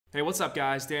Hey, what's up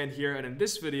guys? Dan here, and in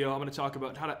this video I'm going to talk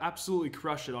about how to absolutely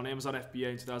crush it on Amazon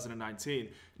FBA in 2019.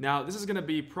 Now, this is going to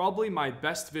be probably my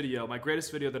best video, my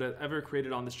greatest video that I've ever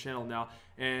created on this channel now,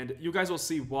 and you guys will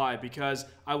see why, because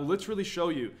I will literally show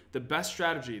you the best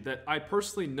strategy that I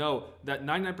personally know that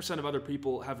 99% of other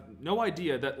people have no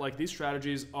idea that these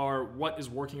strategies are what is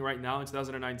working right now in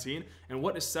 2019, and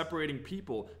what is separating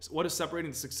people, what is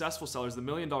separating the successful sellers, the $1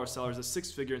 million sellers, the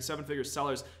 6-figure and 7-figure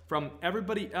sellers from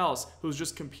everybody else who's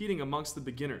just competing amongst the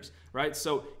beginners, right?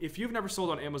 So if you've never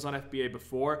sold on Amazon FBA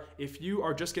before, if you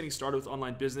are just getting started with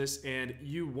online business and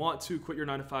you want to quit your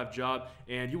 9-to-5 job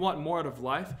and you want more out of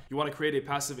life, you want to create a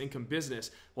passive income business,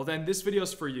 well then this video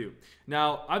is for you.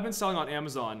 Now, I've been selling on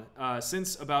Amazon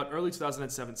since about early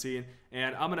 2017,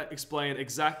 and I'm going to explain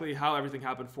exactly how everything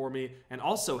happened for me and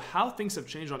also how things have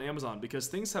changed on Amazon, because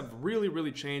things have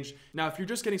really changed. Now, if you're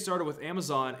just getting started with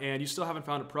Amazon and you still haven't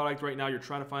found a product right now, you're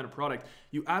trying to find a product,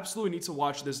 you absolutely need to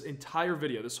watch this entire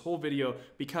video, this whole video,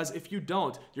 because if you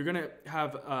don't, you're going to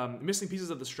have missing pieces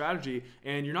of the strategy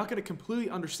and you're not going to completely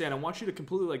understand. I want you to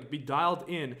completely be dialed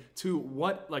in to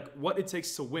what it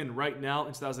takes to win right now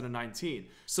in 2019.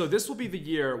 So this will be the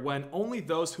year when only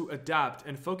those who adapt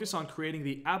and focus on creating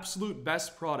the absolute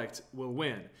best product will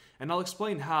win. And I'll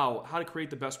explain how to create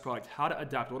the best product, how to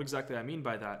adapt, what exactly I mean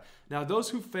by that. Now, those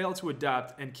who fail to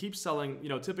adapt and keep selling,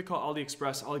 typical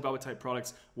AliExpress, Alibaba type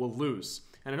products will lose.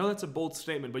 And I know that's a bold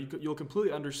statement, but you'll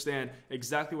completely understand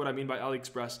exactly what I mean by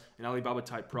AliExpress and Alibaba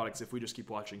type products if we just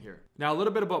keep watching here. Now, a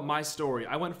little bit about my story.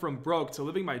 I went from broke to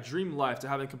living my dream life to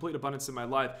having complete abundance in my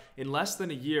life in less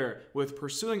than a year with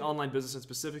pursuing online business and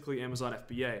specifically Amazon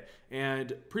FBA.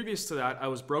 And previous to that, I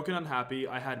was broke and unhappy.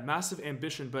 I had massive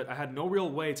ambition, but I had no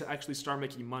real way to actually start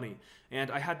making money.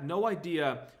 And I had no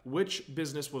idea which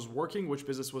business was working, which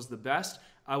business was the best.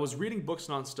 I was reading books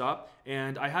nonstop,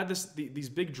 and I had these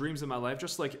big dreams in my life,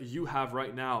 just like you have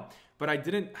right now. But I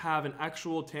didn't have an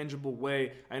actual tangible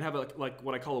way. I didn't have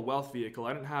what I call a wealth vehicle.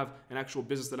 I didn't have an actual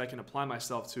business that I can apply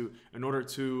myself to in order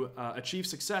to achieve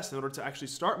success, in order to actually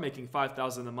start making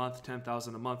 $5,000 a month, $10,000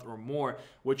 a month or more,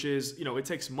 which is, it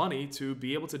takes money to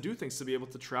be able to do things, to be able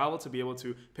to travel, to be able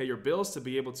to pay your bills, to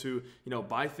be able to,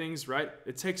 buy things, right?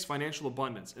 It takes financial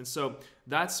abundance. And so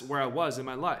that's where I was in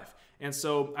my life. And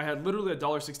so I had literally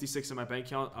 $1.66 in my bank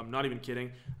account. I'm not even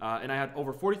kidding. And I had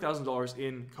over $40,000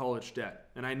 in college debt.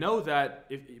 And I know that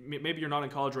if maybe you're not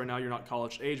in college right now, you're not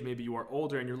college age, maybe you are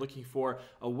older and you're looking for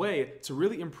a way to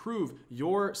really improve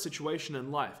your situation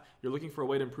in life. You're looking for a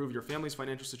way to improve your family's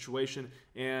financial situation,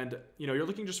 and you're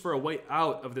looking just for a way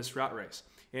out of this rat race.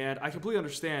 And I completely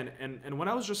understand. And when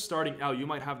I was just starting out, you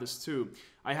might have this too.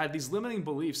 I had these limiting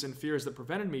beliefs and fears that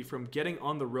prevented me from getting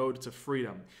on the road to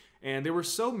freedom. And they were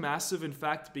so massive, in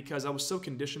fact, because I was so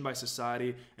conditioned by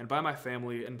society and by my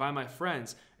family and by my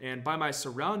friends and by my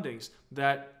surroundings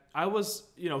that I was,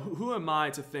 who am I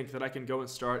to think that I can go and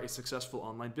start a successful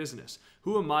online business?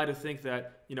 Who am I to think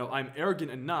that, I'm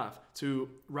arrogant enough to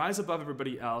rise above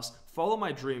everybody else, follow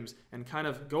my dreams, and kind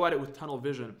of go at it with tunnel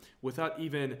vision without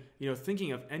even,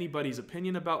 thinking of anybody's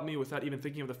opinion about me, without even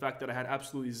thinking of the fact that I had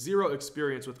absolutely zero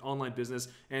experience with online business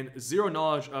and zero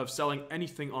knowledge of selling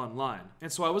anything online.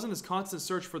 And so I was in this constant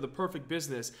search for the perfect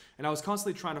business, and I was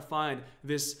constantly trying to find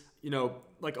this,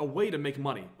 a way to make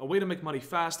money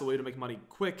fast, a way to make money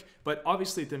quick, but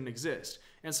obviously it didn't exist.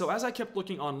 And so as I kept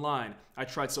looking online, I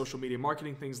tried social media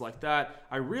marketing, things like that.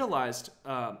 I realized,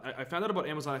 I found out about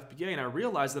Amazon FBA, and I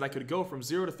realized that I could go from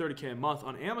 0 to 30K a month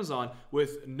on Amazon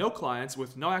with no clients,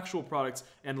 with no actual products,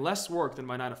 and less work than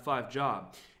my 9-to-5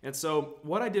 job. And so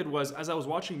what I did was, as I was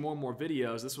watching more and more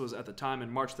videos, this was at the time in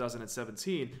March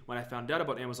 2017 when I found out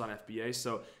about Amazon FBA.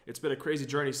 So it's been a crazy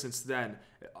journey since then.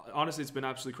 Honestly, it's been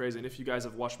absolutely crazy. And if you guys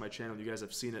have watched my channel, you guys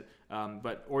have seen it,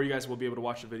 or you guys will be able to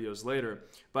watch the videos later.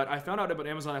 But I found out about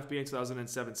Amazon FBA in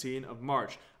 2017 of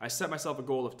March. I set myself a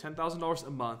goal of $10,000 a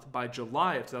month by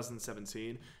July of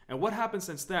 2017. And what happened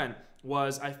since then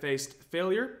was I faced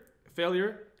failure,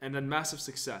 and then massive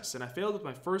success. And I failed with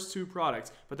my first 2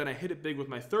 products, but then I hit it big with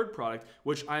my 3rd product,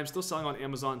 which I am still selling on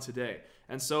Amazon today.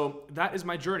 And so that is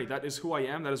my journey. That is who I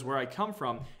am. That is where I come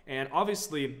from. And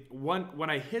obviously, when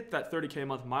I hit that 30K a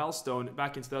month milestone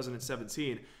back in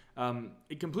 2017,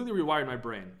 it completely rewired my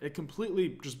brain. It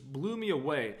completely just blew me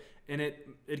away. And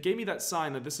it gave me that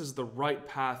sign that this is the right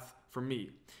path for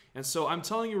me. And so I'm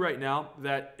telling you right now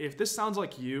that if this sounds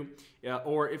like you,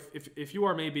 or if you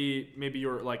are maybe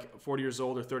you're like 40 years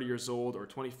old or 30 years old or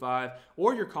 25,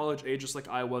 or you're college age just like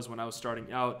I was when I was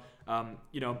starting out,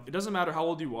 it doesn't matter how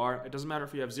old you are. It doesn't matter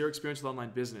if you have zero experience with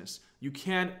online business. You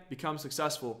can become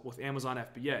successful with Amazon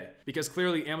FBA, because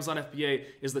clearly Amazon FBA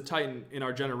is the titan in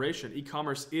our generation.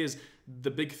 E-commerce is the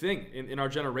big thing in our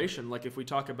generation. Like if we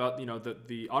talk about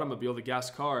the automobile, the gas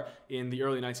car in the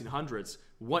early 1900s,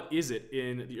 what is it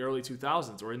in the early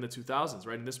 2000s or in the 2000s,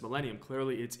 right? In this millennium,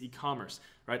 clearly it's e-commerce,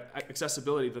 right?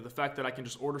 Accessibility, the fact that I can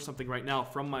just order something right now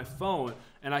from my phone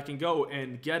and I can go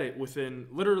and get it within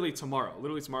literally tomorrow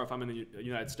if I'm in the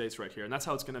United States right here. And that's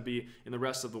how it's going to be in the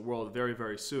rest of the world very,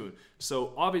 very soon.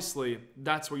 So obviously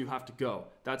that's where you have to go.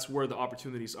 That's where the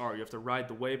opportunities are. You have to ride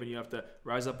the wave and you have to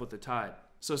rise up with the tide.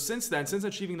 So since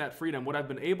achieving that freedom, what I've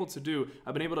been able to do,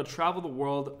 I've been able to travel the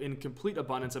world in complete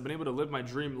abundance. I've been able to live my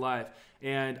dream life,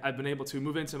 and I've been able to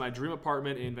move into my dream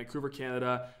apartment in Vancouver,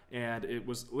 Canada, and it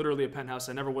was literally a penthouse.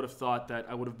 I never would have thought that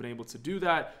I would have been able to do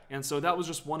that. And so that was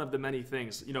just one of the many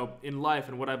things, in life,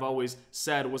 and what I've always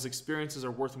said was experiences are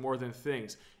worth more than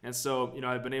things. And so,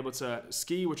 I've been able to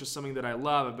ski, which is something that I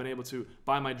love. I've been able to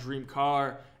buy my dream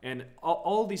car, and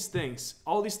all these things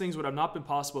would have not been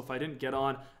possible if I didn't get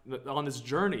on this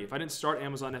journey, if I didn't start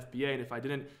Amazon FBA, and if I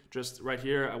didn't just right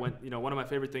here, I went, one of my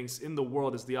favorite things in the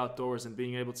world is the outdoors and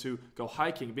being able to go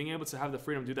hiking, being able to have the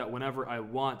freedom to do that whenever I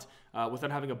want,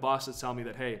 without having a boss to tell me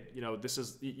that, hey,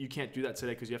 you can't do that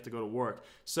today because you have to go to work.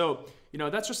 So,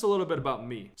 that's just a little bit about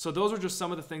me. So those are just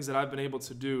some of the things that I've been able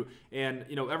to do. And,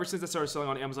 ever since I started selling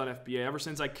on Amazon FBA, ever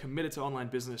since I committed to online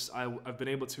business, I've been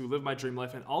able to live my dream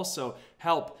life and also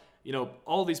help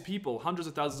all these people, hundreds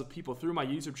of thousands of people, through my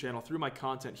YouTube channel, through my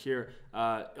content here,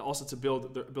 also to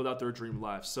build out their dream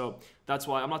life. So that's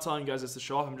why I'm not telling you guys this to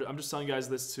show off. I'm just telling you guys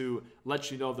this to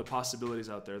let you know of the possibilities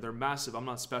out there. They're massive. I'm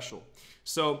not special.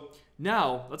 So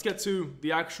now let's get to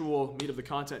the actual meat of the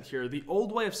content here. The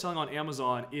old way of selling on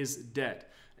Amazon is dead.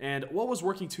 And what was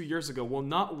working 2 years ago will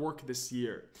not work this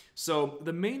year. So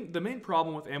the main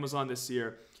problem with Amazon this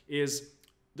year is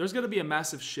there's going to be a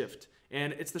massive shift.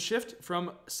 And it's the shift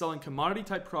from selling commodity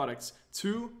type products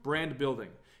to brand building.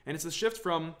 And it's the shift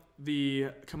from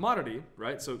the commodity,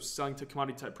 right? So selling to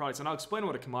commodity type products. And I'll explain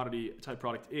what a commodity type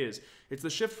product is. It's the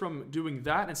shift from doing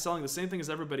that and selling the same thing as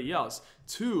everybody else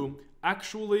to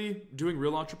actually doing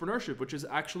real entrepreneurship, which is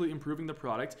actually improving the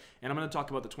product. And I'm going to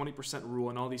talk about the 20% rule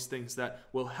and all these things that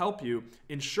will help you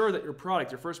ensure that your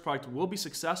first product will be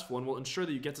successful and will ensure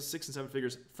that you get to 6 and 7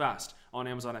 figures fast on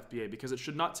Amazon FBA, because it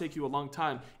should not take you a long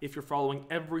time if you're following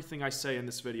everything I say in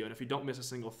this video and if you don't miss a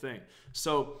single thing.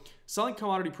 So selling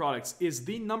commodity products is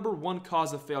the #1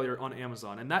 cause of failure on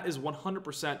Amazon, and that is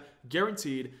 100%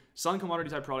 guaranteed. Selling commodity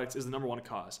type products is the #1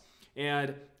 cause.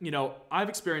 And, I've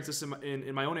experienced this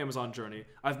in my own Amazon journey.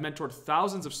 I've mentored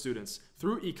thousands of students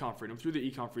through Ecom Freedom, through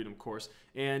the Ecom Freedom course.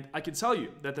 And I can tell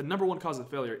you that the #1 cause of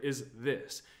failure is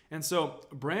this. And so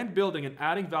brand building and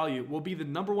adding value will be the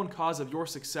 #1 cause of your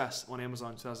success on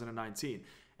Amazon 2019.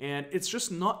 And it's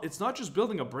not just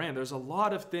building a brand. There's a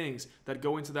lot of things that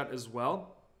go into that as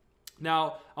well.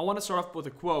 Now, I want to start off with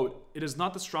a quote. It is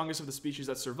not the strongest of the species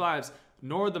that survives,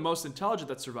 nor the most intelligent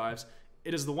that survives.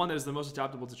 It is the one that is the most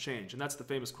adaptable to change. And that's the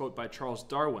famous quote by Charles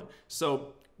Darwin.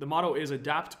 So the motto is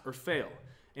adapt or fail.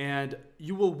 And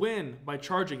you will win by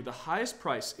charging the highest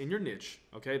price in your niche,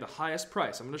 okay? The highest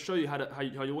price. I'm going to show you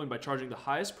how you win by charging the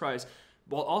highest price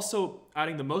while also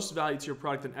adding the most value to your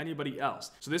product than anybody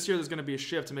else. So this year there's going to be a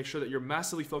shift to make sure that you're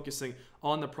massively focusing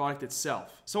on the product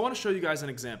itself. So I want to show you guys an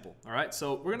example, all right?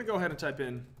 So we're going to go ahead and type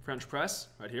in French press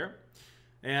right here.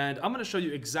 And I'm going to show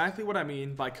you exactly what I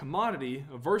mean by commodity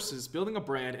versus building a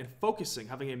brand and focusing,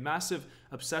 having a massive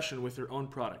obsession with your own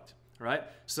product. All right.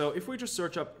 So if we just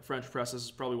search up French press, this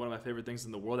is probably one of my favorite things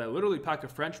in the world. I literally pack a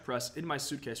French press in my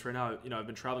suitcase right now. I've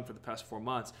been traveling for the past 4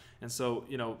 months. And so,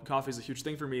 coffee is a huge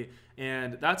thing for me.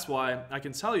 And that's why I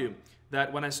can tell you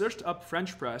that when I searched up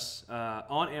French press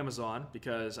on Amazon,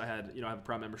 because I have a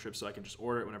Prime membership, so I can just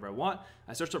order it whenever I want.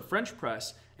 I searched up French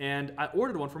press and I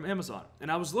ordered one from Amazon.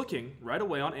 And I was looking right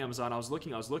away on Amazon. I was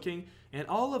looking, and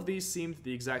all of these seemed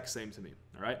the exact same to me.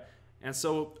 All right. And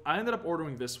so I ended up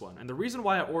ordering this one. And the reason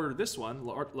why I ordered this one,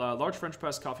 large French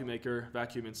press coffee maker,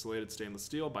 vacuum insulated stainless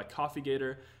steel by Coffee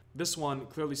Gator. This one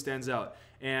clearly stands out.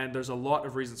 And there's a lot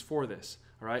of reasons for this.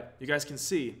 All right. You guys can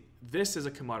see this is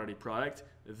a commodity product.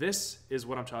 This is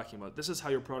what I'm talking about. This is how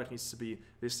your product needs to be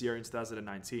this year in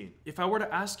 2019. If I were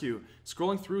to ask you,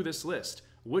 scrolling through this list,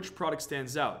 which product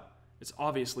stands out? It's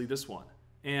obviously this one.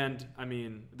 And I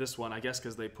mean, this one, I guess,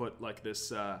 because they put like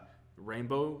this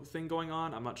rainbow thing going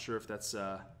on. I'm not sure if that's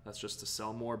just to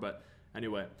sell more, but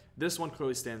Anyway, this one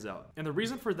clearly stands out. And the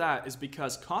reason for that is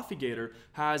because CoffeeGator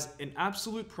has an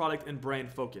absolute product and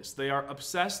brand focus. They are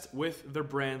obsessed with their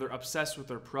brand, they're obsessed with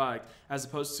their product, as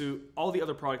opposed to all the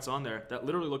other products on there that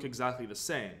literally look exactly the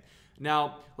same.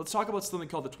 Now, let's talk about something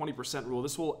called the 20% rule.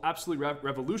 This will absolutely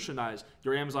revolutionize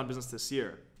your Amazon business this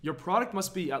year. Your product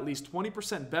must be at least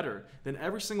 20% better than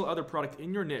every single other product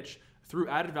in your niche through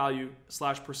added value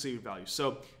 / perceived value.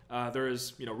 So there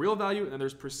is real value and then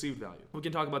there's perceived value. We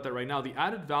can talk about that right now. The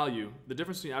added value, the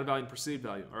difference between added value and perceived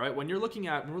value. All right, when we're looking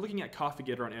at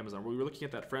CoffeeGator on Amazon, we're looking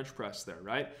at that French press there,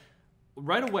 right?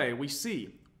 Right away we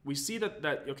see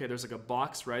that okay, there's like a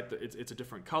box, right? It's a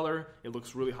different color. It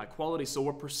looks really high quality. So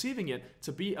we're perceiving it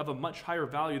to be of a much higher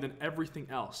value than everything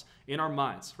else in our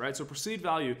minds, right? So perceived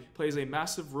value plays a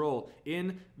massive role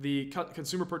in the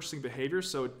consumer purchasing behavior.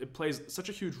 So it plays such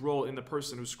a huge role in the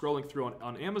person who's scrolling through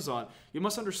on Amazon. You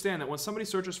must understand that when somebody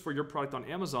searches for your product on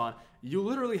Amazon, you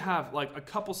literally have like a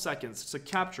couple seconds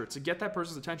to get that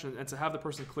person's attention and to have the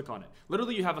person click on it.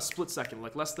 Literally, you have a split second,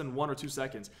 like less than 1 or 2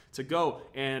 seconds, to go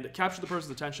and capture the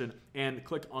person's attention and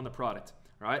click on the product.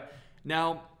 All right.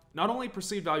 Now, not only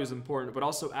perceived value is important, but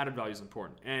also added value is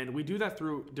important. And we do that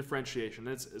through differentiation.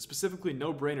 It's specifically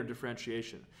no-brainer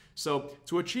differentiation. So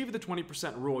to achieve the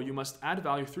 20% rule, you must add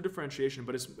value through differentiation,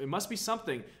 but it must be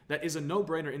something that is a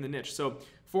no-brainer in the niche. So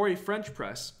for a French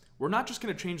press, we're not just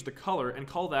going to change the color and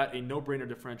call that a no-brainer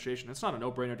differentiation. It's not a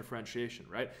no-brainer differentiation,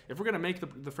 right? If we're going to make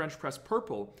the French press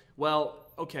purple, well,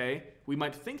 okay, we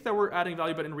might think that we're adding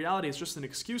value, but in reality, it's just an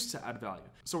excuse to add value.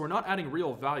 So we're not adding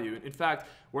real value. In fact,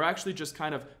 we're actually just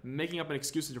kind of making up an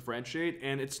excuse to differentiate,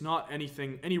 and it's not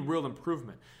any real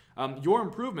improvement. Your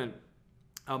improvement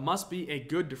must be a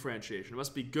good differentiation. It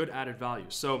must be good added value.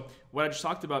 So what I just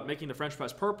talked about, making the French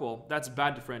press purple, that's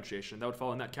bad differentiation. That would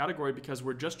fall in that category because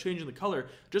we're just changing the color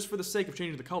just for the sake of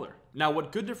changing the color. Now,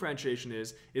 what good differentiation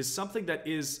is something that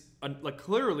is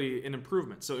clearly an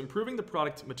improvement. So improving the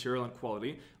product material and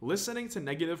quality, listening to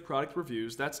negative product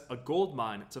reviews, that's a gold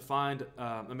mine to find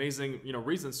amazing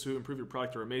reasons to improve your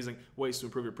product or amazing ways to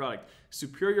improve your product.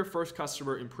 Superior first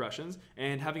customer impressions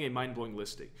and having a mind-blowing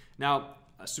listing. Now,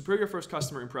 a superior first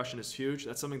customer impression is huge.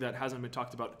 That's something that hasn't been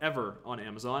talked about ever on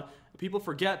Amazon. People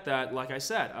forget that, like I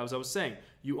said, as I was saying,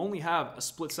 you only have a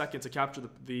split second to capture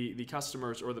the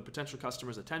customers or the potential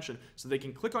customers' attention so they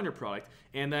can click on your product.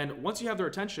 And then once you have their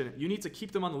attention, you need to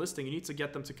keep them on the listing. You need to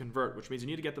get them to convert, which means you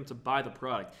need to get them to buy the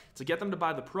product. To get them to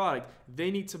buy the product,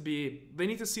 they need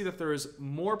to see that there is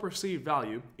more perceived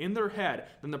value in their head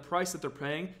than the price that they're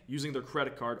paying using their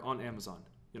credit card on Amazon.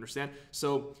 You understand?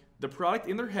 So the product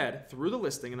in their head through the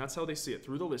listing, and that's how they see it,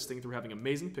 through the listing, through having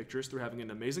amazing pictures, through having an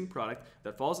amazing product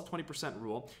that follows the 20%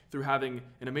 rule, through having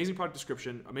an amazing product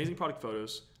description, amazing product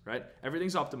photos, right?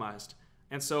 Everything's optimized.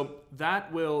 And so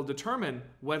that will determine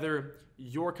whether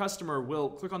your customer will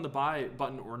click on the buy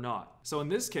button or not. So in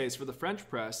this case, for the French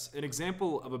press, an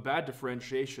example of a bad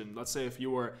differentiation, let's say if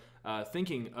you were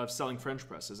thinking of selling French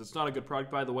presses. It's not a good product,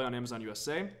 by the way, on Amazon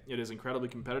USA. It is incredibly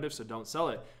competitive, so don't sell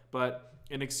it. But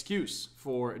an excuse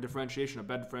for a differentiation, a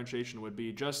bad differentiation, would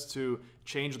be just to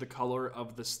change the color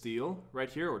of the steel right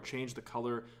here, or change the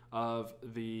color of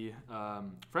the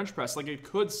French press. Like, it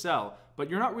could sell, but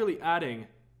you're not really adding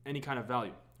any kind of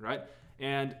value, right?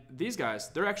 And these guys,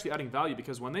 they're actually adding value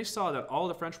because when they saw that all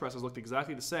the French presses looked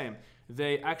exactly the same,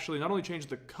 they actually not only changed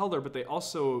the color, but they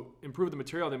also improved the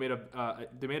material. They made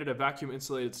it a vacuum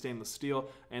insulated stainless steel,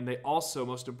 and they also,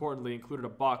 most importantly, included a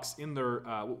box in their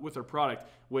with their product,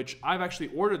 which I've actually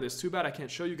ordered this. Too bad I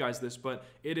can't show you guys this, but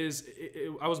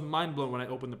I was mind blown when I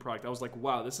opened the product. I was like,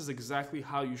 wow, this is exactly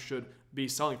how you should be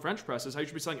selling French presses, how you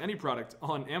should be selling any product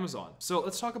on Amazon. So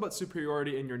let's talk about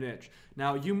superiority in your niche.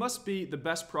 Now, you must be the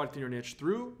best product in your niche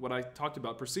through what I talked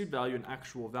about, perceived value and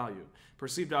actual value.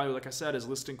 Perceived value, like I said, is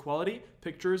listing quality,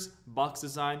 pictures, box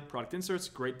design, product inserts,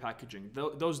 great packaging.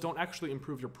 Those don't actually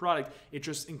improve your product. It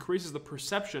just increases the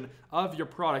perception of your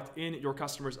product in your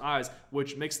customers' eyes,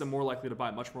 which makes them more likely to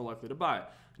buy, much more likely to buy.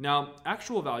 Now,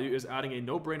 actual value is adding a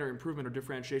no-brainer improvement or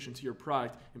differentiation to your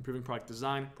product, improving product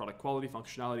design, product quality,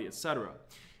 functionality, etc.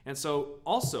 And so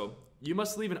also, you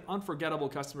must leave an unforgettable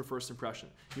customer first impression.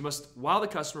 You must wow the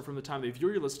customer from the time they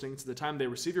view your listing to the time they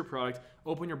receive your product,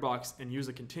 open your box, and use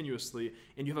it continuously.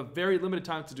 And you have a very limited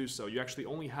time to do so. You actually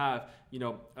only have,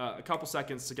 a couple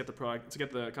seconds to get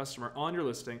the customer on your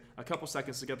listing, a couple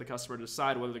seconds to get the customer to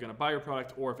decide whether they're going to buy your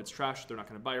product, or if it's trash, they're not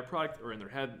going to buy your product, or in their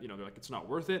head, they're like, it's not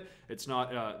worth it. It's not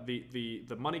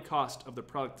the money cost of the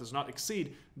product does not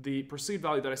exceed the perceived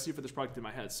value that I see for this product in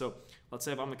my head. So let's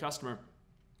say if I'm the customer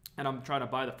and I'm trying to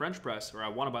buy the French press, or I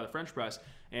want to buy the French press,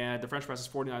 and the French press is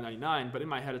 $49.99, but in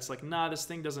my head it's like, nah, this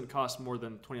thing doesn't cost more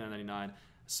than $29.99.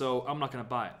 So I'm not going to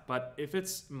buy it. But if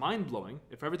it's mind-blowing,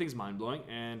 if everything's mind-blowing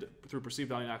and through perceived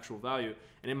value and actual value,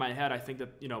 and in my head I think that,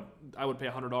 I would pay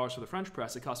 $100 for the French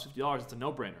press, it costs $50, it's a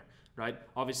no-brainer, right?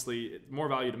 Obviously, more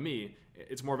value to me.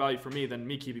 It's more value for me than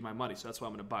me keeping my money, so that's why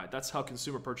I'm going to buy it. That's how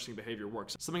consumer purchasing behavior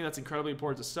works. Something that's incredibly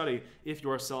important to study if you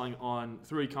are selling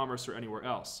through e-commerce or anywhere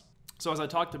else. So as I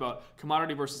talked about,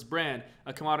 commodity versus brand,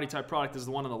 a commodity type product is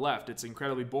the one on the left. It's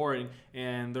incredibly boring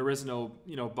and there is no,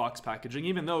 box packaging,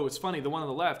 even though it's funny, the one on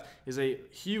the left is a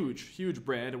huge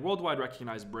brand, a worldwide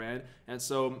recognized brand. And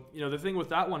so, the thing with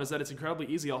that one is that it's incredibly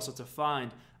easy also to find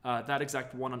that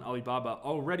exact one on Alibaba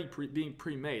already being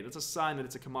pre-made. That's a sign that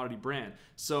it's a commodity brand.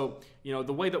 So,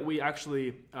 the way that we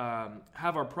actually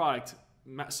have our product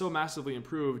so massively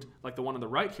improved, like the one on the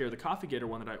right here, the Coffee Gator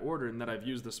one that I ordered and that I've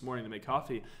used this morning to make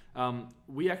coffee,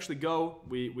 we actually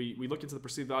we look into the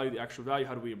perceived value, the actual value,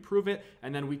 how do we improve it,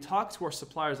 and then we talk to our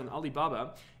suppliers on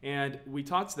Alibaba, and we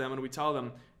talk to them and we tell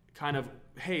them kind of,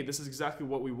 hey, this is exactly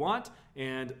what we want,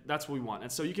 and that's what we want.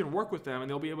 And so you can work with them and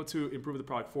they'll be able to improve the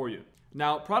product for you.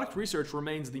 Now, product research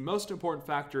remains the most important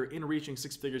factor in reaching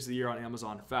 6 figures a year on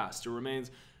Amazon fast. It remains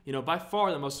by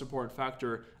far the most important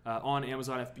factor on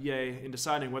Amazon FBA in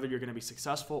deciding whether you're going to be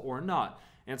successful or not.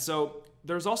 And so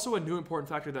there's also a new important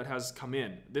factor that has come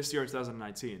in this year in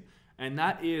 2019. And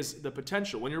that is the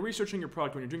potential. When you're researching your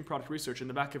product, when you're doing product research, in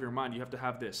the back of your mind, you have to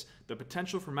have this, the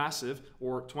potential for massive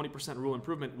or 20% rule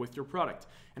improvement with your product.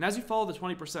 And as you follow the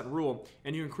 20% rule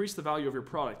and you increase the value of your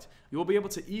product, you will be able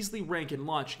to easily rank and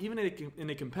launch even in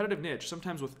a competitive niche,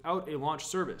 sometimes without a launch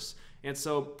service. And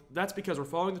so that's because we're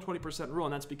following the 20% rule,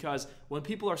 and that's because when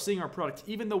people are seeing our product,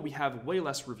 even though we have way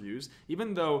less reviews,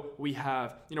 even though we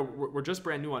have, we're just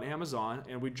brand new on Amazon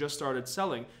and we just started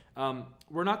selling,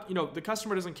 we're not, the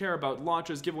customer doesn't care about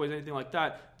launches, giveaways, anything like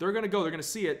that. They're going to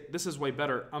see it. This is way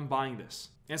better. I'm buying this.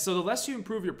 And so the less you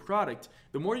improve your product,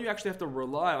 the more you actually have to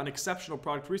rely on exceptional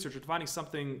product research and finding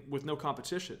something with no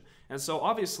competition. And so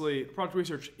obviously product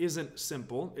research isn't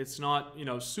simple. It's not,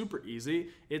 super easy.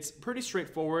 It's pretty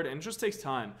straightforward and it just takes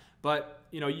time. But,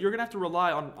 you're gonna have to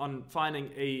rely on finding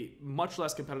a much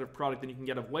less competitive product than you can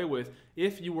get away with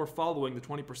if you were following the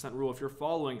 20% rule, if you're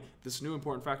following this new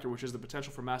important factor, which is the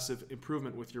potential for massive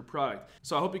improvement with your product.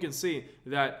 So I hope you can see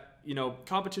that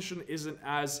competition isn't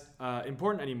as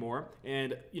important anymore,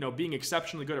 and being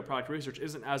exceptionally good at product research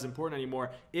isn't as important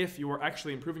anymore if you are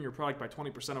actually improving your product by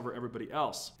 20% over everybody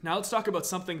else. Now let's talk about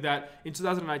something that in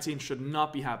 2019 should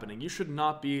not be happening. You should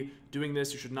not be doing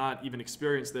this. You should not even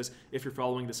experience this if you're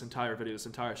following this entire video, this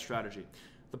entire strategy.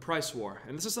 The price war.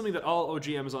 And this is something that all OG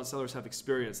Amazon sellers have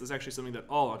experienced. This is actually something that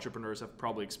all entrepreneurs have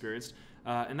probably experienced.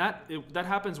 And that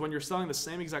happens when you're selling the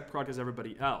same exact product as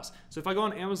everybody else. So if I go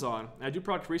on Amazon and I do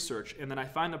product research and then I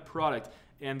find a product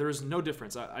and there's no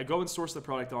difference. I go and source the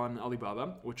product on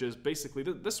Alibaba, which is basically,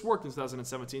 this worked in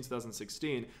 2017,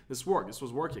 2016. This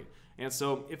was working. And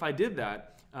so if I did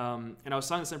that, and I was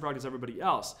selling the same product as everybody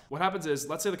else, what happens is,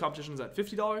 let's say the competition is at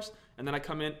 $50, and then I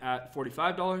come in at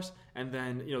 $45, and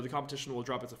then the competition will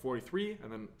drop it to $43,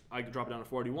 and then I drop it down to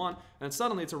 $41, and then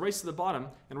suddenly it's a race to the bottom,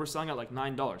 and we're selling at like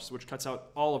 $9, which cuts out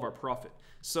all of our profit.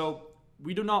 So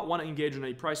we do not want to engage in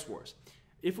any price wars.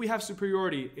 If we have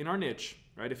superiority in our niche,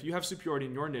 right? If you have superiority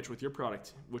in your niche with your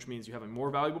product, which means you have a more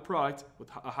valuable product with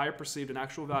a higher perceived and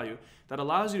actual value, that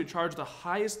allows you to charge the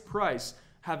highest price,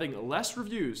 having less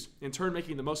reviews, in turn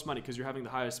making the most money because you're having the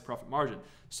highest profit margin.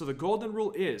 So the golden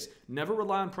rule is never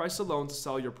rely on price alone to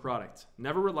sell your product.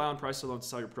 Never rely on price alone to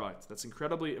sell your product. That's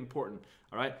incredibly important,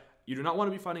 all right? You do not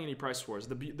want to be fighting any price wars.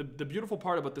 The beautiful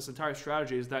part about this entire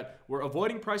strategy is that we're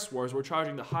avoiding price wars, we're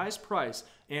charging the highest price,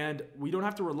 and we don't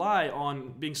have to rely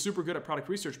on being super good at product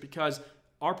research because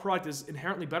our product is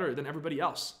inherently better than everybody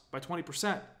else by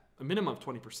 20%, a minimum of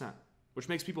 20%. Which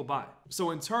makes people buy.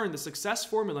 So in turn, the success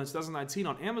formula in 2019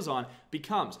 on Amazon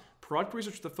becomes product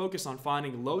research with a focus on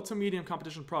finding low to medium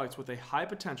competition products with a high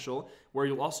potential, where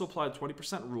you'll also apply the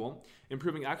 20% rule,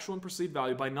 improving actual and perceived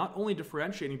value by not only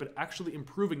differentiating, but actually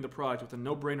improving the product with a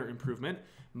no-brainer improvement,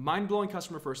 mind-blowing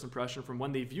customer first impression from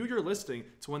when they view your listing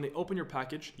to when they open your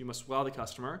package. You must wow the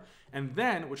customer. And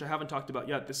then, which I haven't talked about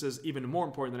yet, this is even more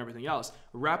important than everything else,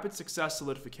 rapid success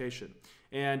solidification.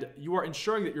 And you are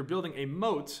ensuring that you're building a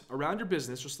moat around your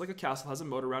business, just like a castle has a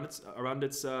moat around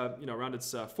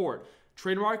its fort.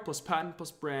 Trademark plus patent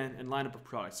plus brand and lineup of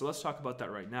products. So let's talk about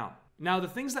that right now. Now, the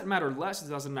things that matter less in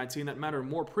 2019 that matter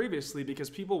more previously, because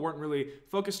people weren't really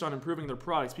focused on improving their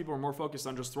products. People were more focused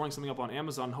on just throwing something up on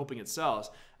Amazon and hoping it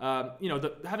sells.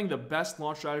 Having the best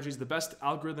launch strategies, the best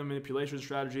algorithm manipulation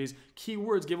strategies,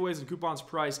 keywords, giveaways, and coupons,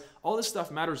 price, all this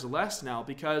stuff matters less now,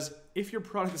 because if your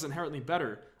product is inherently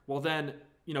better, well then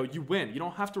you win. You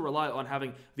don't have to rely on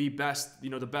having the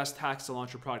best hacks to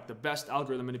launch your product, the best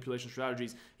algorithm manipulation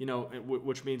strategies,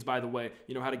 which means, by the way,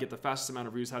 how to get the fastest amount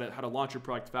of views, how to launch your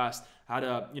product fast, how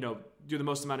to, do the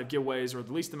most amount of giveaways or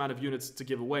the least amount of units to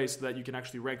give away so that you can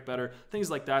actually rank better,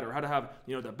 things like that, or how to have,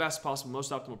 the best possible,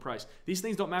 most optimal price. These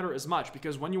things don't matter as much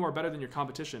because when you are better than your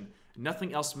competition,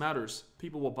 nothing else matters.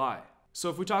 People will buy. So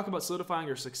if we talk about solidifying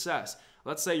your success,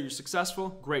 let's say you're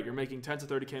successful, great, you're making 10 to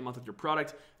 30K a month with your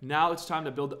product. Now it's time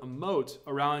to build a moat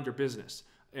around your business.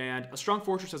 And a strong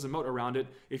fortress has a moat around it.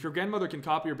 If your grandmother can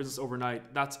copy your business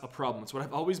overnight, that's a problem. It's what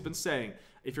I've always been saying.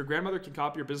 If your grandmother can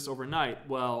copy your business overnight,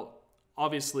 well,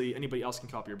 obviously anybody else can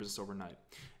copy your business overnight.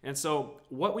 And so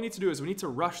what we need to do is we need to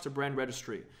rush to brand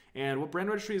registry. And what brand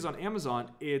registry is on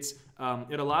Amazon, it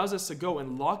allows us to go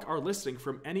and lock our listing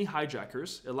from any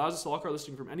hijackers. It allows us to lock our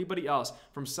listing from anybody else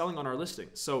from selling on our listing.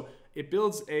 So it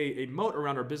builds a moat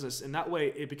around our business, and that way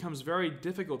it becomes very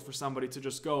difficult for somebody to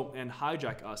just go and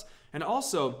hijack us. And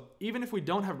also, even if we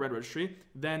don't have brand registry,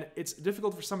 then it's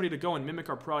difficult for somebody to go and mimic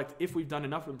our product if we've done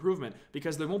enough improvement,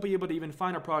 because they won't be able to even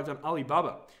find our product on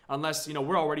Alibaba unless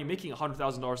we're already making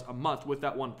 $100,000 a month with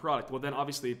that one product. Well, then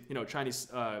obviously Chinese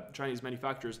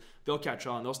manufacturers, they'll catch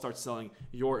on, they'll start selling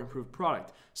your improved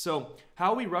product. So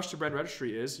how we rush to brand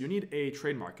registry is you need a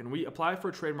trademark, and we apply for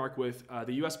a trademark with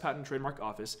the US Patent and Trademark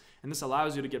Office, and this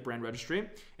allows you to get brand registry.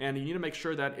 And you need to make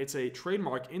sure that it's a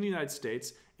trademark in the United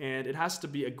States, and it has to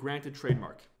be a granted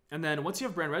trademark. And then once you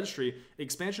have brand registry,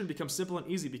 expansion becomes simple and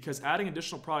easy because adding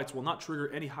additional products will not trigger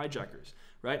any hijackers,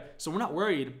 right? So we're not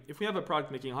worried if we have a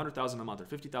product making $100,000 a month or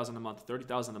 $50,000 a month,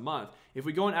 $30,000 a month. If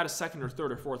we go and add a second or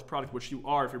third or fourth product, which you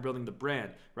are if you're building the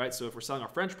brand, right? So if we're selling our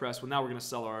French press, well, now we're going to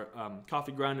sell our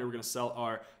coffee grinder, we're going to sell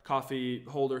our coffee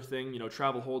holder thing,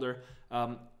 travel holder.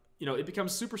 It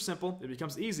becomes super simple. It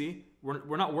becomes easy.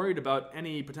 We're not worried about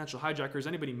any potential hijackers,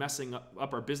 anybody messing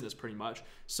up our business pretty much.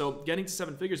 So getting to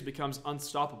 7 figures becomes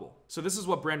unstoppable. So this is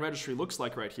what brand registry looks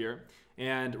like right here.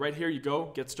 And right here you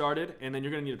go, get started, and then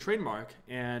you're going to need a trademark.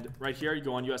 And right here you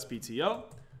go on USPTO,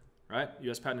 right?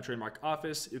 US Patent and Trademark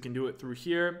Office. You can do it through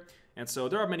here. And so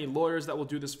there are many lawyers that will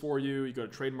do this for you. You go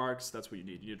to trademarks, that's what you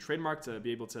need. You need a trademark to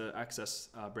be able to access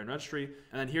brand registry.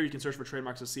 And then here you can search for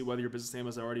trademarks to see whether your business name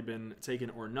has already been taken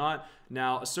or not.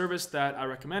 Now, a service that I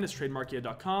recommend is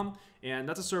trademarkia.com. And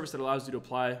that's a service that allows you to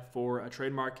apply for a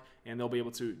trademark, and they'll be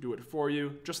able to do it for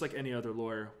you, just like any other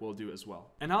lawyer will do as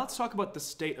well. And now let's talk about the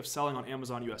state of selling on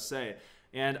Amazon USA.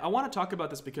 And I want to talk about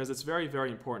this because it's very,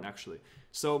 very important actually.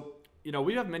 So,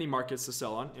 we have many markets to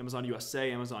sell on: Amazon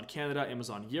USA, Amazon Canada,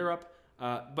 Amazon Europe.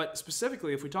 But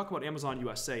specifically, if we talk about Amazon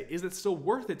USA, is it still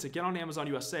worth it to get on Amazon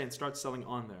USA and start selling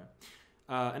on there?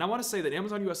 And I want to say that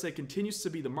Amazon USA continues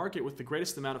to be the market with the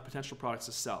greatest amount of potential products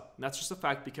to sell. And that's just a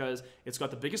fact because it's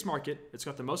got the biggest market, it's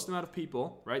got the most amount of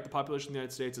people, right? The population of the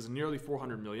United States is nearly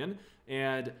 400 million.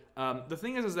 And the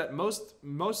thing is that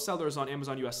most sellers on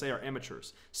Amazon USA are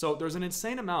amateurs. So there's an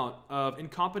insane amount of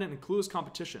incompetent and clueless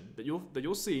competition that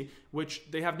you'll see,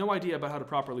 which they have no idea about how to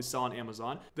properly sell on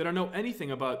Amazon. They don't know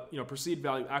anything about perceived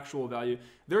value, actual value.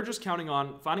 They're just counting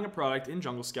on finding a product in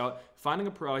Jungle Scout, finding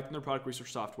a product in their product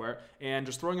research software, and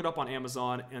just throwing it up on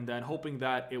Amazon and then hoping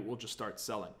that it will just start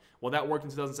selling. Well, that worked in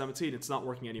 2017. It's not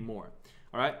working anymore.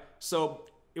 All right. So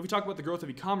if we talk about the growth of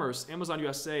e-commerce, Amazon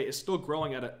USA is still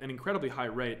growing at an incredibly high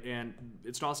rate, and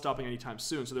it's not stopping anytime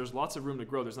soon. So there's lots of room to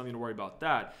grow. There's nothing to worry about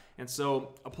that. And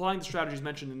so applying the strategies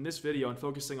mentioned in this video and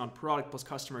focusing on product plus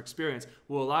customer experience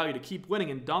will allow you to keep winning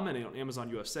and dominate on Amazon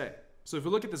USA. So if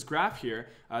we look at this graph here,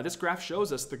 this graph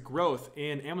shows us the growth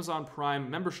in Amazon Prime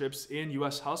memberships in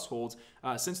US households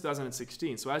since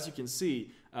 2016. So as you can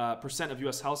see, percent of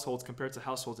US households compared to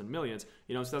households in millions,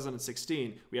 in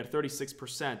 2016, we had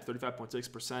 36%,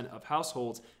 35.6% of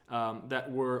households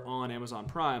that were on Amazon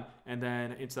Prime. And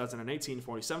then in 2018,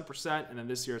 47%. And then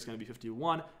this year it's going to be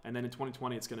 51. And then in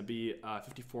 2020, it's going to be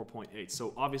 54.8.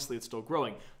 So obviously it's still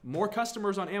growing. More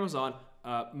customers on Amazon,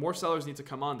 more sellers need to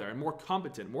come on there, and more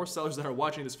competent, more sellers that are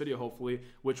watching this video, hopefully,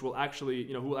 which will actually,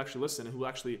 who will actually listen and who will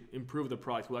actually improve the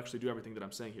product, who will actually do everything that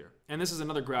I'm saying here. And this is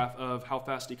another graph of how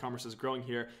fast e-commerce is growing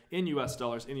here in US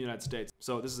dollars in the United States.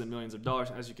 So this is in millions of dollars.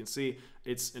 As you can see,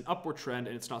 it's an upward trend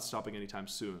and it's not stopping anytime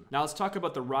soon. Now let's talk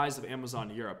about the rise of Amazon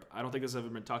Europe. I don't think this has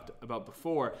ever been talked about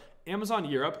before. Amazon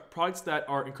Europe, products that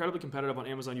are incredibly competitive on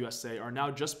Amazon USA are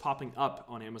now just popping up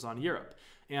on Amazon Europe.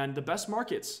 And the best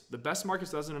markets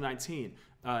 2019,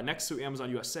 next to Amazon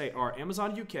USA, are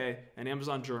Amazon UK and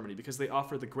Amazon Germany, because they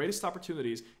offer the greatest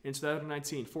opportunities in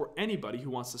 2019 for anybody who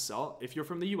wants to sell. If you're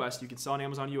from the US, you can sell on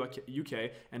Amazon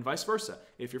UK, and vice versa.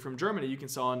 If you're from Germany, you can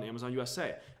sell on Amazon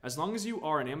USA. As long as you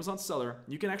are an Amazon seller,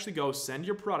 you can actually go send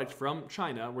your product from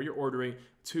China, where you're ordering,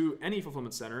 to any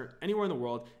fulfillment center anywhere in the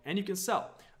world, and you can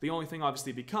sell. The only thing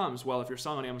obviously becomes, well, if you're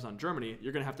selling on Amazon Germany,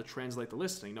 you're going to have to translate the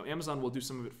listing. Now, Amazon will do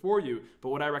some of it for you, but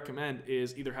what I recommend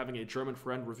is either having a German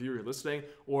friend review your listing,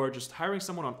 or just hiring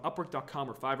someone on Upwork.com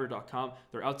or Fiverr.com.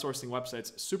 They're outsourcing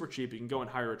websites, super cheap. You can go and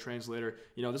hire a translator.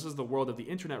 You know, this is the world of the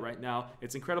internet right now.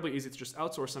 It's incredibly easy to just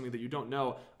outsource something that you don't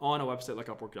know on a website like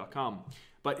Upwork.com.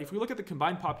 But if we look at the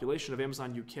combined population of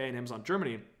Amazon UK and Amazon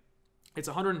Germany, it's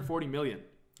 140 million,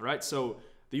 right? So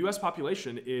the US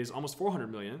population is almost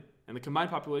 400 million, and the combined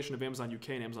population of Amazon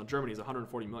UK and Amazon Germany is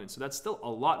 140 million. So that's still a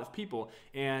lot of people,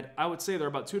 and I would say they're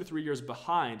about 2 to 3 years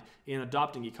behind in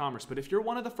adopting e-commerce. But if you're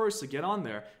one of the first to get on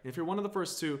there, and if you're one of the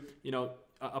first to,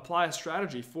 apply a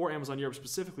strategy for Amazon Europe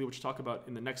specifically, which we'll talk about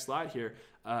in the next slide here,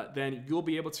 then you'll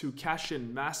be able to cash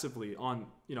in massively on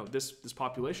this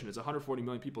population. It's 140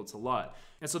 million people. It's a lot.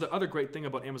 And so the other great thing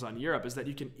about Amazon Europe is that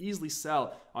you can easily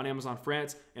sell on Amazon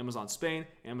France, Amazon Spain,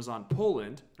 Amazon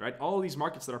Poland, right? All of these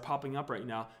markets that are popping up right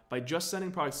now by just sending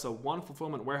products to one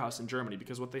fulfillment warehouse in Germany,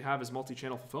 because what they have is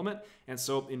multi-channel fulfillment. And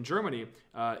so in Germany,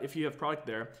 if you have product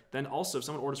there, then also if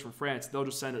someone orders from France, they'll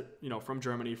just send it, from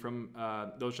Germany,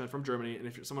 they'll send it from Germany. And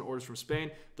if someone orders from Spain,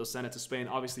 they'll send it to Spain.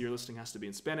 Obviously, your listing has to be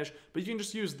in Spanish, but you can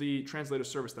just use the translator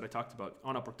service that I talked about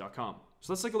on Upwork.com.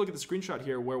 So let's take a look at the screenshot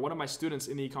here, where one of my students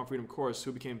in the Ecom Freedom course,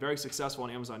 who became very successful on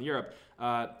Amazon Europe,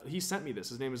 he sent me this.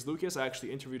 His name is Lucas. I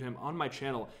actually interviewed him on my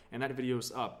channel, and that video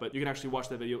is up. But you can actually watch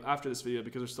that video after this video,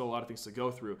 because there's still a lot of things to go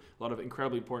through, a lot of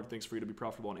incredibly important things for you to be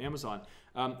profitable on Amazon.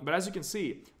 But as you can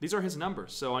see, these are his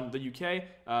numbers. So on the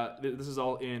UK, this is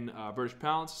all in British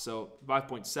pounds, so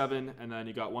 5.7, and then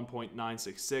you got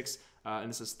 1.966. And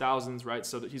this is thousands, right?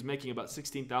 So that he's making about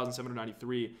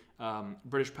 16,793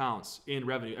 British pounds in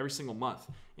revenue every single month.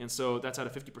 And so that's at a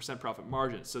 50% profit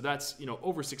margin. So that's,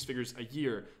 over 6 figures a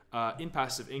year in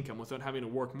passive income without having to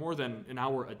work more than an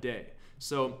hour a day.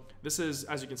 So this is,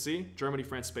 as you can see, Germany,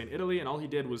 France, Spain, Italy, and all he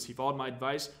did was he followed my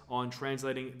advice on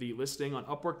translating the listing on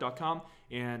Upwork.com,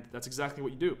 and that's exactly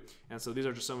what you do. And so these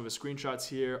are just some of his screenshots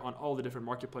here on all the different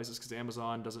marketplaces, because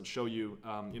Amazon doesn't show you,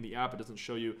 in the app, it doesn't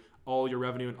show you all your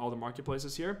revenue in all the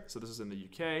marketplaces here. So this is in the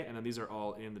UK, and then these are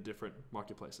all in the different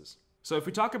marketplaces. So if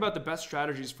we talk about the best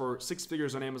strategies for 6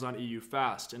 figures on Amazon EU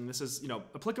fast, and this is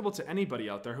applicable to anybody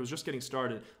out there who's just getting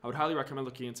started, I would highly recommend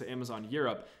looking into Amazon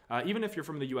Europe, even if you're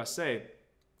from the USA,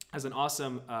 as an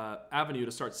awesome avenue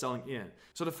to start selling in.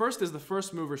 So the first is the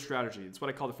first mover strategy. It's what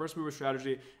I call the first mover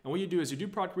strategy. And what you do is you do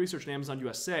product research in Amazon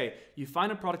USA, you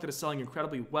find a product that is selling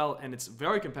incredibly well and it's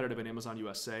very competitive in Amazon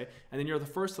USA, and then you're the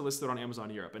first to list it on Amazon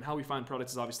Europe. And how we find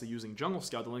products is obviously using Jungle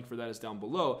Scout. The link for that is down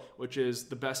below, which is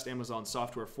the best Amazon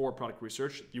software for product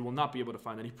research. You will not be able to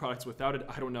find any products without it.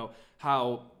 I don't know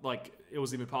how it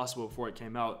was even possible before it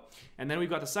came out. And then we've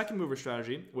got the second mover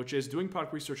strategy, which is doing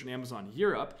product research in Amazon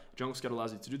Europe. Jungle Scout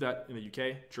allows you to do that in the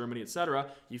UK, Germany, etc.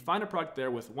 You find a product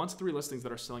there with 1 to 3 listings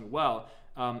that are selling well,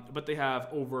 but they have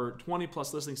over 20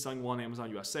 plus listings selling well on Amazon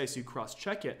USA, so you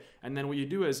cross-check it. And then what you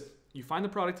do is you find the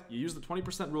product, you use the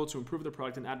 20% rule to improve the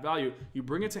product and add value, you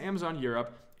bring it to Amazon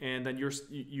Europe, and then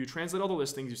you translate all the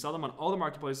listings, you sell them on all the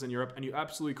marketplaces in Europe, and you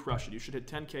absolutely crush it. You should hit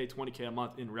 10K, 20K a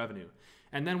month in revenue.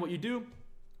 And then what you do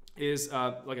is,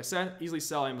 like I said, easily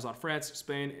sell Amazon France,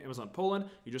 Spain, Amazon Poland.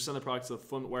 You just send the product to the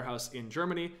fulfillment warehouse in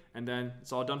Germany, and then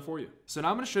it's all done for you. So now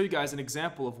I'm going to show you guys an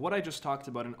example of what I just talked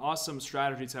about, an awesome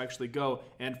strategy to actually go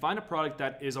and find a product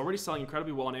that is already selling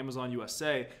incredibly well on Amazon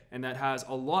USA and that has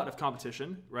a lot of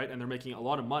competition, right? And they're making a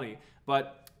lot of money.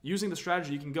 But using the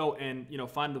strategy, you can go and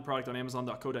find the product on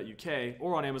Amazon.co.uk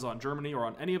or on Amazon Germany or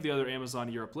on any of the other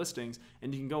Amazon Europe listings,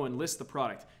 and you can go and list the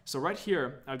product. So right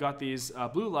here, I've got these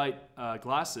blue light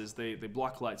glasses. They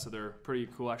block light, so they're pretty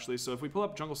cool actually. So if we pull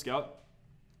up Jungle Scout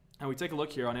and we take a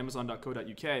look here on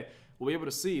Amazon.co.uk, we'll be able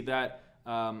to see that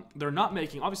they're not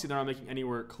making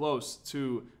anywhere close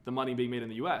to the money being made in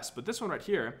the US. But this one right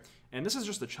here, and this is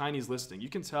just a Chinese listing. You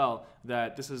can tell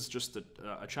that this is just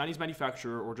a Chinese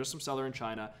manufacturer or just some seller in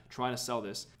China trying to sell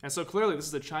this. And so clearly this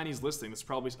is a Chinese listing. This is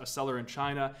probably a seller in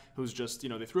China who's just,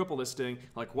 they threw up a listing,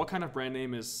 like what kind of brand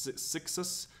name is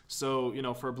Sixus?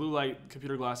 So, for blue light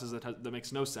computer glasses, that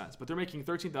makes no sense. But they're making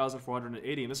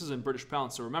 $13,480, and this is in British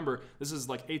pounds. So remember, this is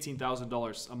like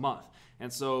 $18,000 a month.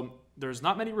 And so there's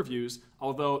not many reviews,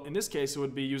 although in this case, it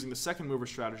would be using the second mover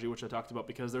strategy, which I talked about,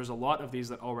 because there's a lot of these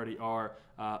that already are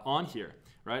on here,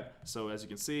 right? So as you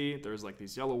can see, there's like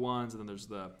these yellow ones, and then there's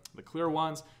the clear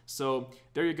ones. So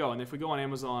there you go. And if we go on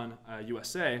Amazon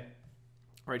USA,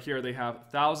 right here, they have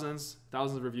thousands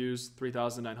of reviews,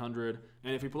 3,900.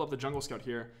 And if we pull up the Jungle Scout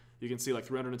here, you can see like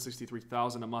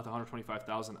 363,000 a month,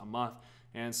 125,000 a month.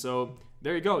 And so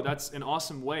there you go. That's an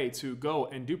awesome way to go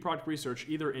and do product research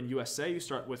either in USA. You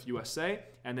start with USA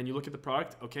and then you look at the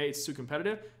product. Okay, it's too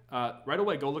competitive. Right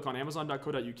away, go look on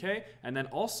amazon.co.uk. And then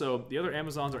also the other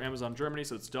Amazons are Amazon Germany,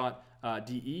 so it's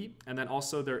 .de. And then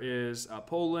also there is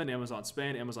Poland, Amazon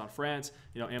Spain, Amazon France,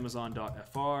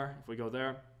 amazon.fr if we go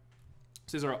there.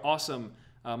 So these are awesome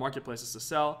marketplaces to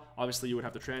sell. Obviously, you would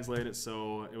have to translate it,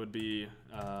 so it would be,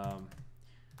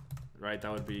 right,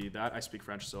 that would be that. I speak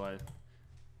French, so I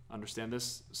understand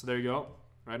this. So there you go,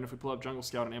 right? And if we pull up Jungle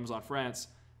Scout on Amazon France,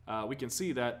 we can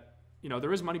see that,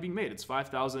 there is money being made. It's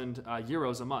 5,000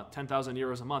 euros a month, 10,000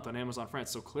 euros a month on Amazon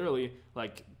France. So clearly,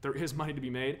 like, there is money to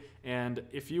be made. And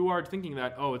if you are thinking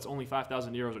that, oh, it's only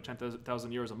 5,000 euros or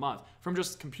 10,000 euros a month from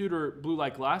just computer blue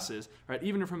light glasses, right?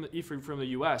 Even from the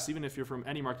US, even if you're from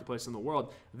any marketplace in the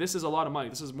world, this is a lot of money.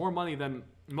 This is more money than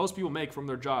most people make from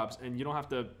their jobs, and you don't have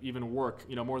to even work,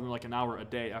 more than like an hour a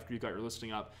day after you got your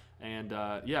listing up. And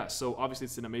yeah, so obviously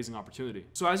it's an amazing opportunity.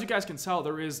 So as you guys can tell,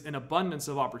 there is an abundance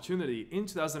of opportunity in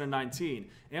 2019.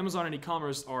 Amazon and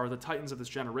e-commerce are the titans of this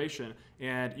generation,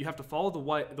 and you have to follow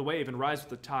the wave and rise with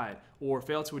the tide, or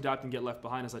fail to adapt and get left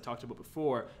behind, as I talked about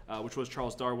before, which was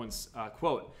Charles Darwin's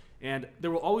quote. And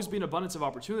there will always be an abundance of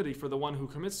opportunity for the one who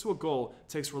commits to a goal,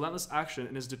 takes relentless action,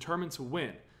 and is determined to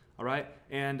win. All right.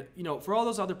 And, for all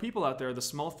those other people out there, the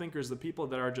small thinkers, the people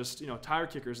that are just, tire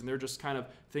kickers, and they're just kind of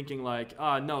thinking like,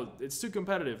 no, it's too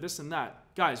competitive, this and that.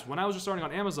 Guys, when I was just starting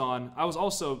on Amazon, I was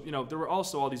also, there were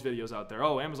also all these videos out there.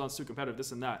 Oh, Amazon's too competitive,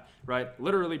 this and that, right?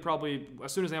 Literally, probably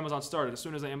as soon as Amazon started, as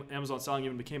soon as Amazon selling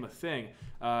even became a thing,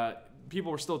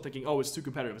 people were still thinking, oh, it's too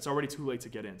competitive. It's already too late to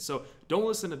get in. So don't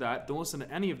listen to that. Don't listen to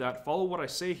any of that. Follow what I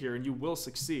say here, and you will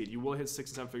succeed. You will hit 6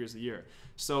 and 7 figures a year.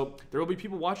 So there will be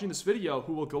people watching this video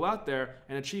who will go out there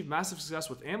and achieve massive success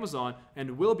with Amazon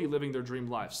and will be living their dream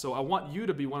life. So I want you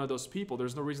to be one of those people.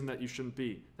 There's no reason that you shouldn't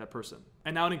be that person.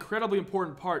 And now an incredibly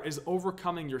important part is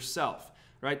overcoming yourself.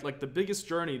 Right? Like the biggest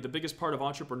journey, the biggest part of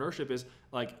entrepreneurship is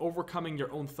like overcoming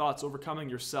your own thoughts, overcoming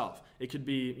yourself. It could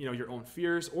be, your own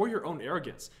fears or your own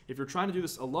arrogance. If you're trying to do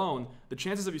this alone, the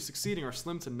chances of you succeeding are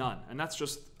slim to none. And that's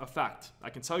just a fact. I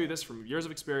can tell you this from years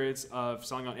of experience of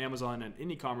selling on Amazon and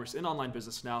in e-commerce, in online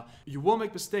business now. You will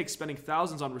make mistakes spending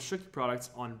thousands on restricted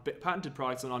products, on patented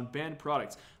products, and on banned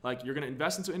products. Like you're going to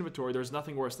invest into inventory. There's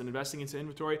nothing worse than investing into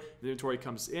inventory. The inventory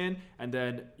comes in and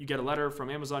then you get a letter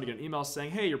from Amazon, you get an email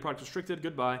saying, hey, your product restricted,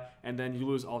 goodbye, and then you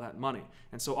lose all that money.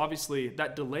 And so obviously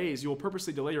that delays, you will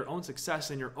purposely delay your own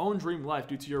success in your own dream life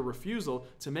due to your refusal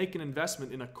to make an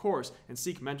investment in a course and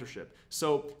seek mentorship.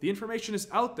 So the information is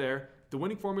out there. The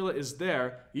winning formula is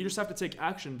there. You just have to take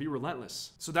action, be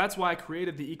relentless. So that's why I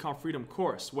created the Ecom Freedom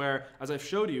course, where, as I've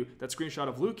showed you, that screenshot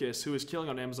of Lucas, who is killing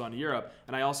on Amazon Europe,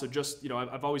 and I also just,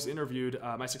 I've always interviewed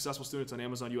my successful students on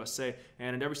Amazon USA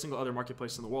and in every single other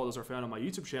marketplace in the world. Those are found on my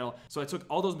YouTube channel. So I took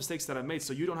all those mistakes that I've made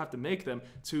so you don't have to make them,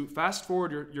 to fast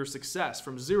forward your success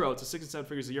from 0 to 6 and 7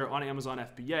 figures a year on Amazon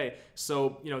FBA.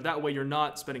 So, that way you're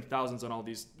not spending thousands on all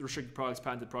these restricted products,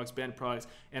 patented products, banned products.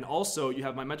 And also you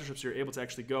have my mentorships, so you're able to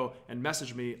actually go and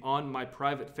message me on my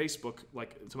private Facebook,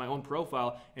 like to my own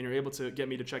profile, and you're able to get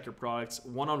me to check your products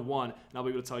one-on-one, and I'll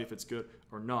be able to tell you if it's good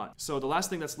or not. So the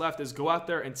last thing that's left is go out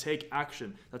there and take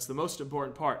action. That's the most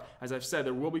important part. As I've said,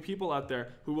 there will be people out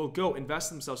there who will go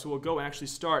invest themselves, who will go and actually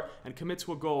start and commit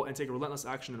to a goal and take a relentless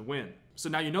action and win. So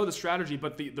now you know the strategy,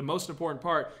 but the most important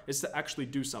part is to actually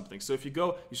do something. So if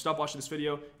you stop watching this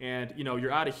video and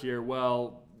you're out of here,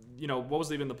 well, what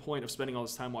was even the point of spending all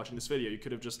this time watching this video? You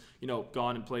could have just,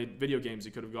 gone and played video games.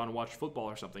 You could have gone and watched football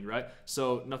or something, right?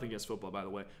 So nothing against football, by the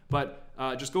way. But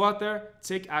just go out there,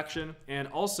 take action. And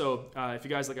also, if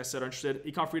you guys, like I said, are interested,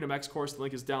 Ecom Freedom X course, the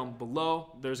link is down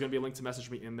below. There's going to be a link to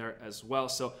message me in there as well.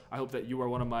 So I hope that you are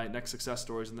one of my next success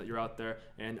stories and that you're out there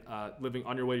and living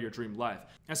on your way to your dream life.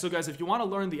 And so guys, if you want to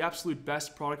learn the absolute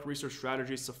best product research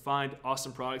strategies to find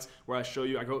awesome products, where I show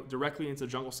you, I go directly into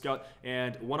Jungle Scout,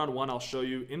 and one-on-one I'll show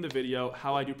you in the video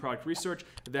how I do product research,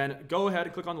 then go ahead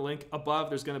and click on the link above.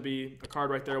 There's going to be a card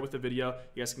right there with the video.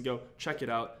 You guys can go check it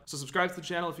out. So subscribe to the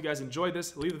channel if you guys enjoyed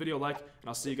this. Leave the video a like, and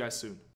I'll see you guys soon.